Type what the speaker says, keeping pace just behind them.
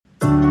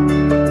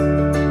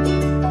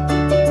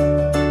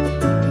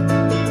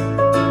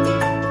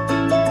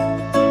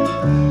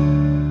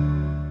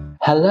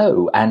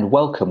and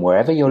welcome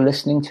wherever you're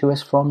listening to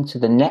us from to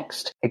the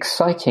next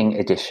exciting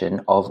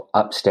edition of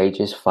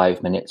Upstage's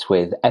 5 Minutes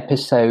With,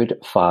 episode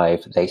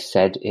 5. They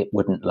said it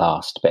wouldn't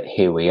last, but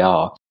here we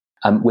are.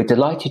 We're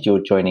delighted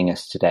you're joining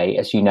us today.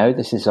 As you know,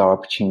 this is our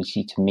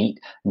opportunity to meet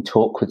and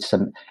talk with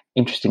some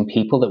interesting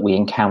people that we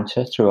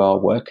encounter through our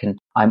work. And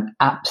I'm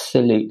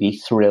absolutely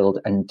thrilled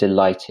and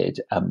delighted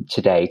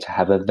today to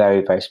have a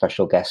very, very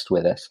special guest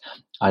with us.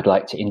 I'd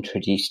like to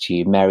introduce to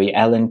you Mary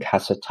Ellen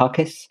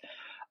Kassotakis,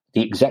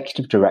 the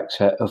Executive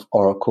Director of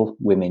Oracle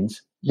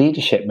Women's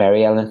Leadership.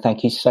 Mary Ellen,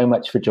 thank you so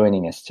much for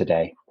joining us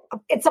today.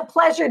 It's a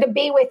pleasure to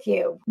be with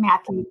you,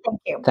 Matthew.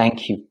 Thank you.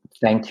 Thank you.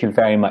 Thank you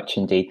very much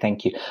indeed.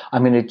 Thank you.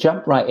 I'm going to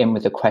jump right in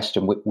with a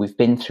question. We've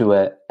been through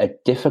a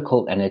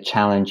difficult and a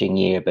challenging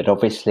year, but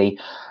obviously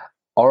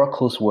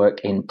Oracle's work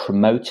in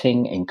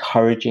promoting,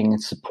 encouraging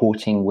and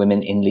supporting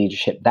women in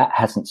leadership, that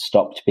hasn't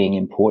stopped being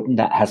important.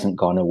 That hasn't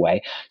gone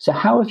away. So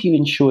how have you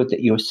ensured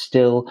that you're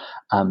still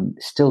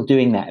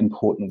doing that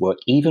important work,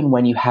 even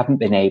when you haven't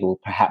been able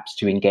perhaps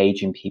to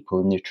engage in people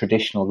in the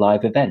traditional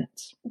live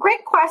events?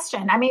 Great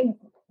question. I mean,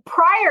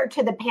 prior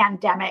to the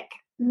pandemic,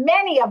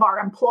 many of our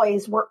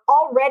employees were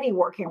already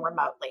working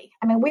remotely.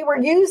 I mean, we were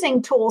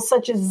using tools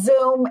such as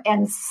Zoom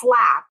and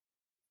Slack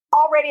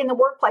already in the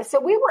workplace. So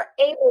we were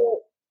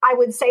able, I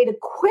would say, to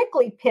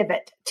quickly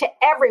pivot to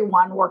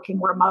everyone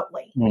working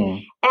remotely.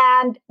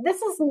 And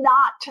this is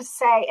not to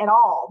say at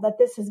all that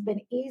this has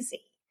been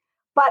easy,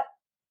 but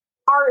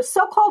our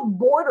so-called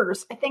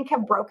borders, I think,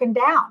 have broken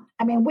down.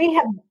 I mean, we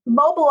have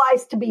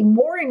mobilized to be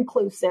more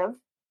inclusive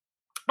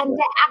and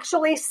to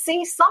actually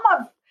see some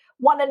of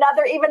one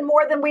another even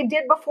more than we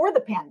did before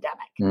the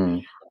pandemic.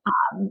 And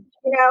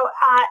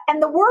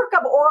the work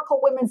of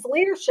Oracle Women's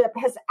Leadership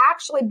has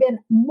actually been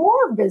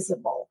more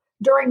visible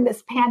during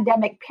this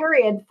pandemic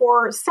period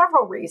for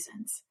several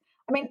reasons.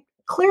 I mean,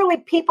 clearly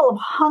people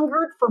have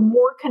hungered for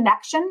more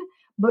connection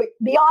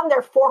beyond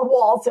their four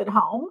walls at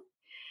home.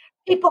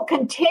 People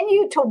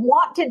continue to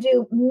want to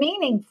do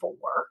meaningful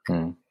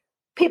work.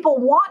 People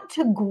want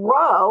to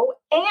grow,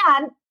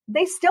 and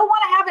they still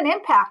want to have an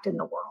impact in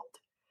the world.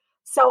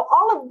 So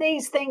all of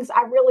these things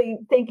I really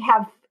think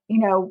have,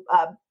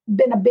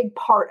 been a big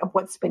part of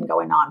what's been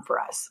going on for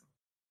us.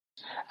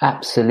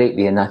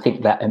 Absolutely. And I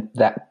think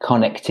that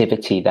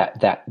connectivity,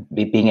 that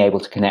being able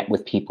to connect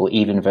with people,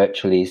 even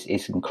virtually,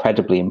 is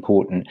incredibly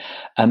important.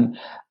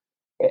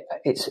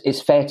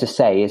 It's fair to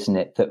say, isn't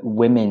it, that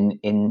women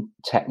in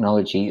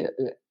technology,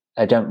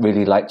 I don't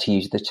really like to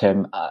use the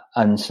term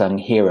unsung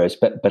heroes,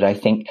 but I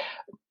think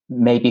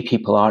maybe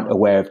people aren't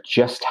aware of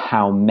just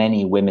how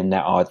many women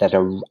there are that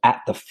are at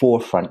the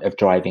forefront of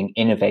driving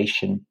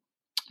innovation,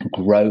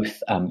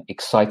 growth,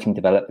 exciting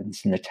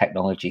developments in the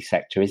technology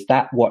sector. Is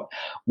that what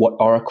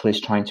Oracle is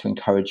trying to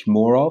encourage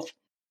more of?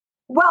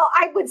 Well,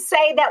 I would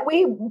say that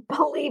we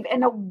believe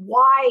in a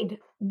wide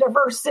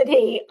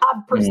diversity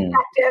of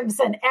perspectives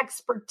and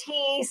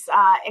expertise,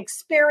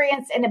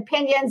 experience and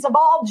opinions of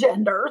all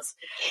genders.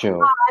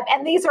 Sure.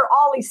 And these are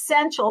all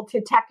essential to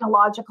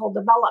technological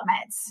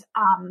developments.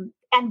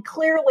 And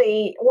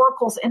clearly,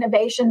 Oracle's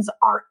innovations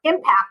are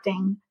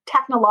impacting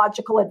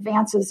technological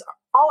advances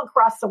all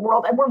across the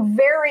world. And we're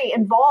very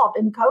involved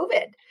in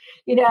COVID,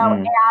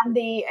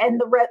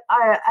 and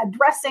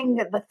addressing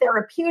the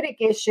therapeutic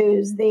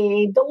issues,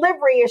 the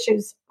delivery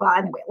issues. Well,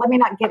 anyway, let me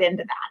not get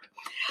into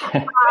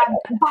that.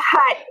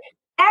 But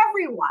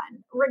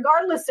everyone,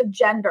 regardless of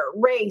gender,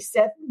 race,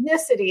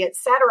 ethnicity, et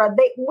cetera,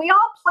 we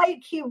all play a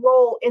key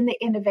role in the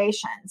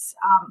innovations.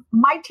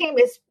 My team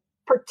is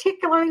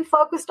particularly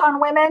focused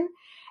on women,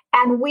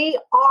 and we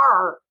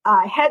are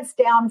heads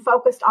down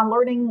focused on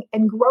learning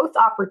and growth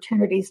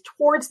opportunities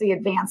towards the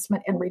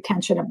advancement and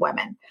retention of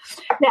women.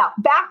 Now,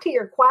 back to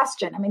your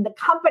question. I mean, the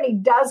company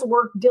does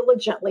work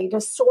diligently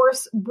to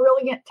source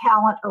brilliant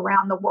talent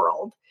around the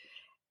world.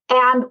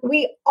 And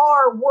we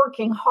are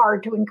working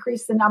hard to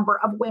increase the number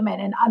of women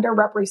and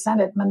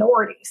underrepresented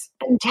minorities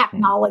in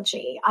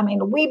technology. I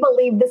mean, we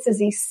believe this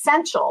is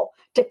essential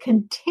to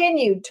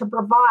continue to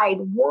provide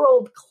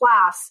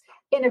world-class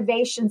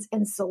innovations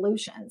and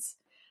solutions.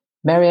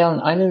 Mary Ellen,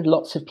 I know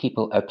lots of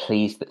people are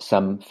pleased that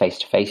some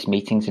face-to-face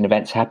meetings and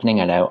events are happening.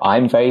 I know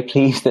I'm very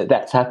pleased that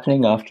that's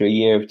happening after a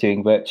year of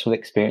doing virtual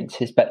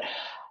experiences. But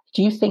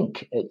do you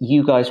think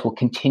you guys will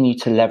continue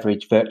to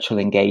leverage virtual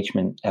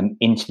engagement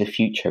into the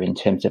future in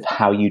terms of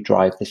how you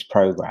drive this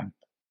program?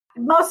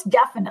 Most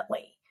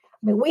definitely.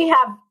 I mean, we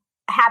have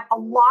had a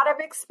lot of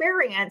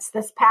experience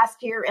this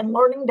past year in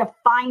learning to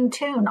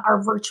fine-tune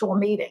our virtual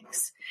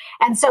meetings.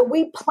 And so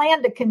we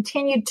plan to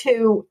continue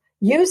to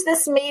use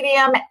this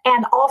medium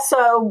and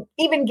also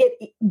even get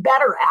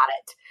better at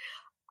it.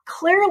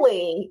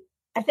 Clearly,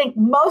 I think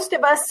most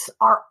of us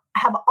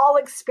have all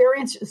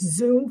experienced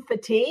Zoom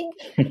fatigue.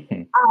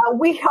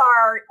 We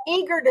are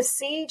eager to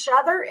see each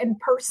other in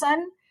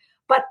person,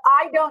 but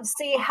I don't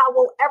see how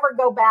we'll ever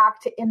go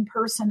back to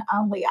in-person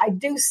only. I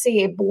do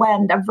see a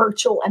blend of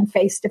virtual and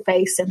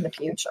face-to-face in the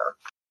future.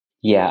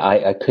 Yeah,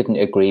 I couldn't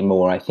agree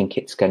more. I think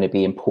it's going to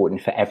be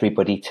important for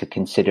everybody to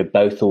consider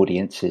both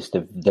audiences,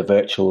 the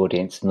virtual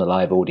audience and the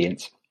live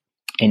audience,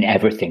 in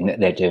everything that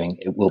they're doing.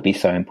 It will be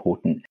so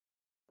important.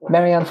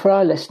 Marianne, for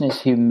our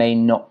listeners who may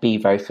not be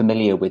very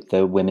familiar with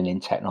the Women in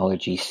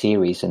Technology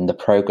series and the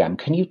program,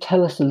 can you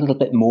tell us a little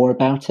bit more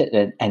about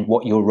it and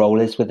what your role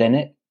is within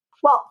it?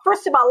 Well,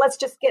 first of all, let's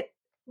just get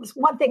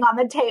one thing on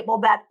the table,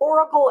 that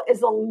Oracle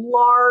is a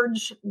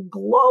large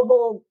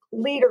global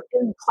leader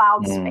in the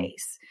cloud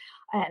space.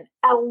 And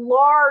a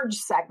large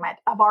segment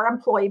of our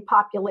employee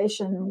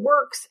population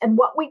works in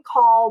what we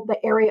call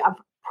the area of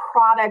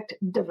product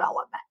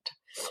development.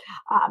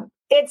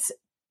 It's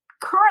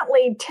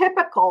currently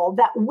typical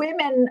that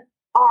women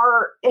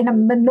are in a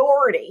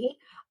minority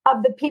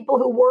of the people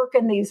who work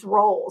in these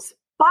roles.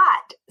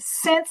 But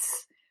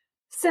since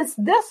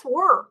this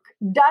work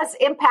does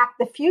impact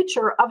the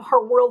future of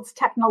our world's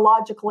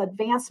technological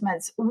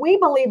advancements, we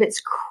believe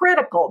it's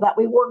critical that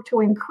we work to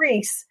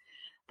increase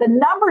the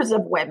numbers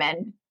of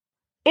women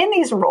in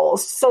these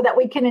roles so that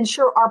we can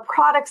ensure our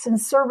products and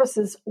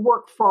services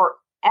work for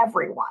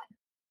everyone.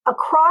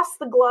 Across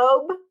the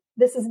globe,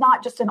 this is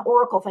not just an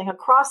Oracle thing.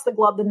 Across the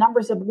globe, the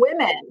numbers of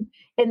women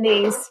in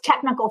these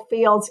technical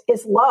fields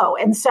is low.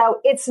 And so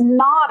it's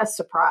not a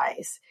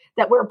surprise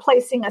that we're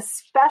placing a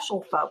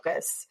special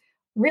focus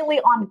really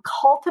on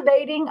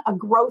cultivating a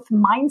growth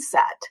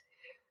mindset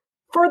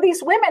for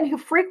these women who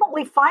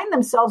frequently find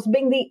themselves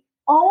being the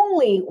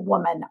only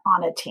woman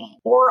on a team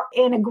or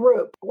in a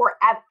group or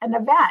at an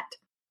event.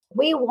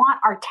 We want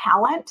our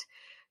talent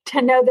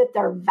to know that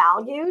they're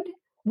valued.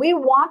 We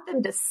want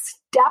them to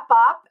step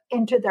up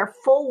into their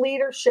full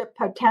leadership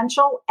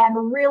potential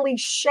and really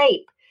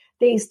shape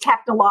these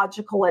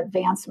technological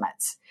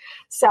advancements.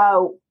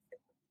 So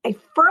I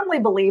firmly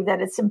believe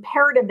that it's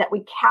imperative that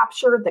we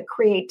capture the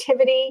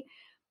creativity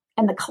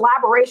and the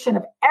collaboration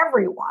of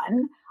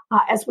everyone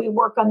as we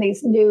work on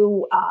these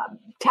new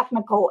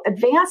technical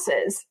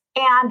advances.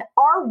 And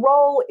our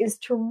role is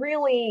to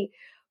really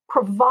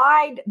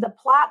provide the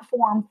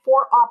platform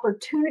for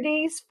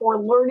opportunities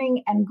for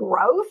learning and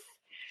growth,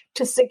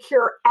 to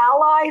secure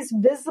allies,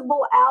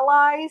 visible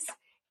allies,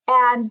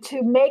 and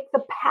to make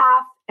the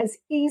path as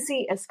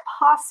easy as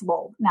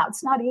possible. Now,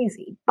 it's not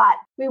easy, but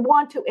we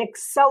want to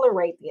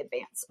accelerate the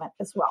advancement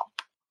as well.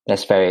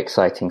 That's very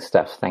exciting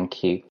stuff.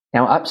 Thank you.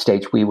 Now,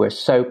 Upstage, we were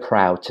so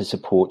proud to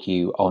support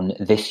you on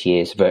this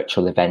year's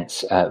virtual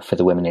events for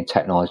the Women in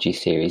Technology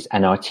series.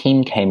 And our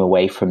team came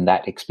away from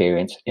that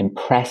experience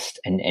impressed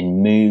and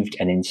moved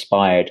and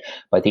inspired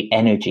by the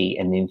energy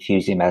and the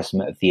enthusiasm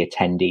of the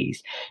attendees.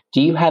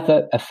 Do you have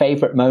a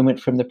favorite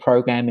moment from the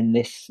program in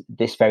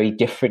this very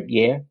different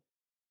year?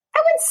 I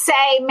would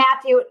say,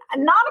 Matthew,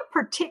 not a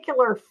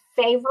particular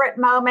favorite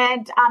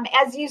moment.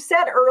 As you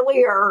said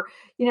earlier,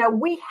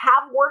 we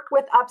have worked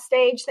with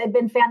Upstage. They've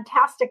been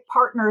fantastic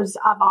partners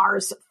of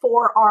ours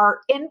for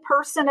our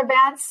in-person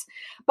events.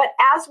 But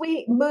as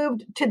we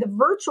moved to the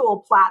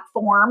virtual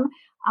platform,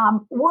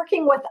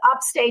 working with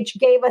Upstage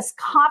gave us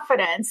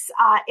confidence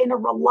in a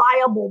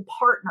reliable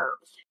partner.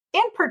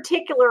 In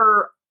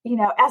particular,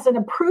 as an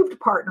approved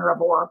partner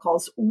of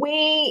Oracle's,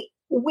 we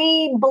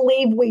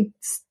believe we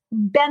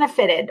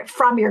benefited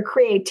from your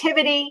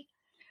creativity,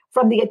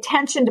 from the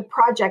attention to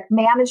project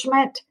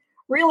management,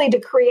 really to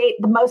create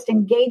the most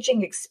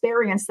engaging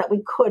experience that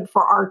we could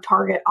for our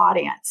target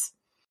audience.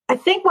 I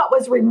think what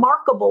was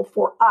remarkable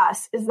for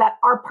us is that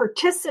our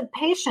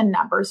participation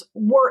numbers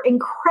were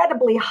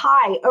incredibly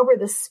high over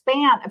the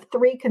span of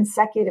 3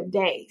 consecutive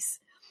days.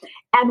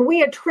 And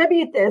we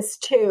attribute this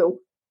to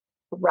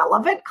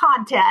relevant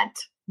content,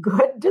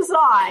 good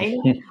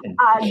design,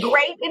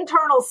 great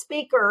internal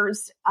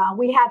speakers.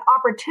 We had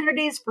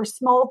opportunities for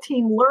small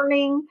team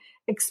learning,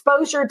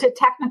 exposure to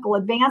technical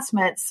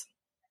advancements,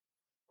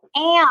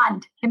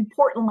 and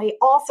importantly,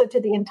 also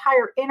to the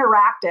entire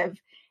interactive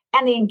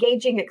and the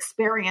engaging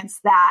experience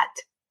that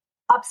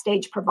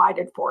Upstage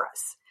provided for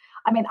us.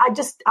 I mean,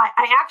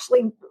 I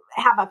actually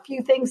have a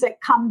few things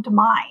that come to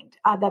mind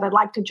that I'd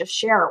like to just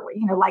share.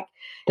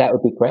 That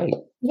would be great.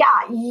 Yeah,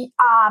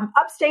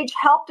 Upstage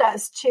helped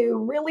us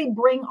to really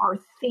bring our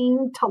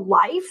theme to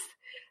life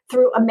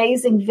through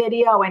amazing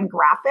video and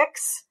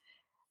graphics.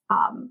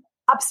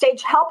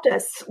 Upstage helped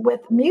us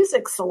with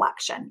music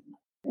selection,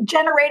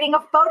 generating a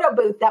photo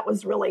booth that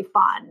was really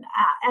fun,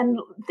 and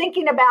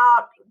thinking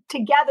about.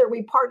 Together,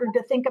 we partnered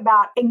to think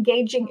about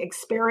engaging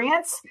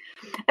experience.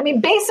 I mean,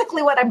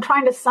 basically what I'm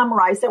trying to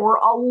summarize, there were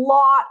a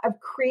lot of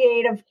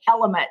creative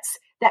elements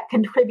that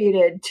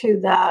contributed to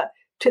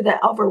the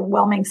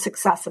overwhelming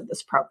success of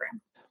this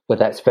program. Well,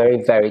 that's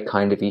very, very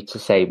kind of you to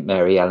say,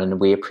 Mary Ellen.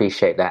 We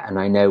appreciate that. And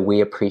I know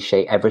we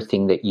appreciate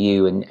everything that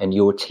you and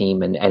your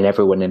team and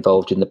everyone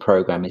involved in the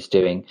program is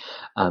doing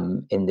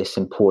in this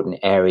important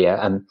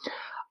area.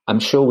 I'm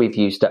sure we've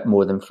used up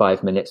more than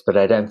 5 minutes, but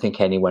I don't think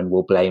anyone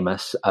will blame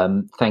us.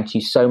 Thank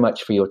you so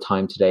much for your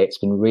time today. It's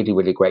been really,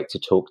 really great to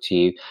talk to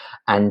you.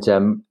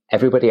 And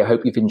everybody, I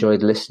hope you've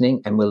enjoyed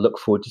listening, and we'll look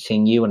forward to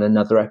seeing you on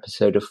another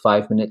episode of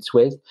 5 Minutes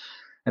With.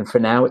 And for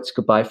now, it's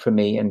goodbye from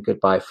me and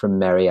goodbye from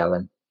Mary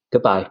Ellen.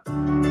 Goodbye.